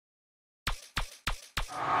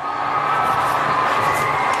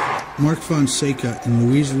Mark Fonseca and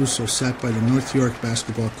Louise Russo sat by the North York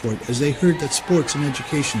basketball court as they heard that sports and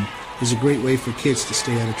education is a great way for kids to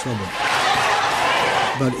stay out of trouble.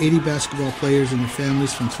 About 80 basketball players and their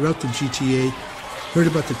families from throughout the GTA heard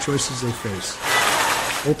about the choices they face.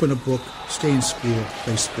 Open a book, stay in school,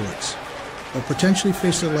 play sports. Or potentially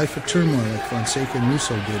face a life of turmoil like Fonseca and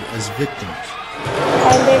Russo did as victims.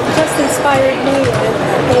 And they've just inspired me,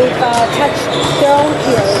 and they've touched their own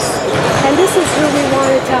peers. And this is who we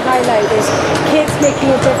wanted to highlight, is kids making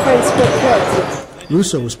a difference with kids.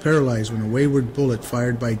 Russo was paralyzed when a wayward bullet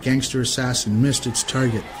fired by a gangster assassin missed its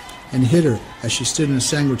target and hit her as she stood in a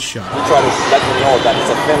sandwich shop. He tried to let me know that it's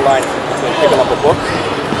a thin line between picking up a book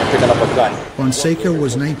and picking up a gun. Fonseca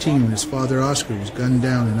was 19 when his father Oscar was gunned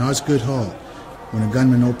down in Osgoode Hall when a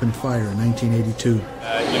gunman opened fire in 1982.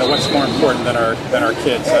 What's more important than our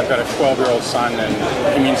kids? I've got a 12-year-old son, and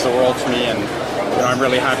he means the world to me. And I'm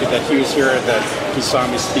really happy that he was here, that he saw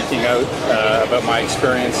me speaking out about my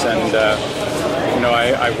experience. And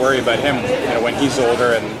I worry about him when he's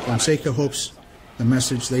older. And Fonseca hopes the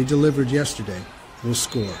message they delivered yesterday will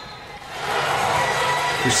score.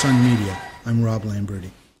 For Sun Media, I'm Rob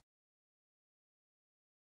Lamberti.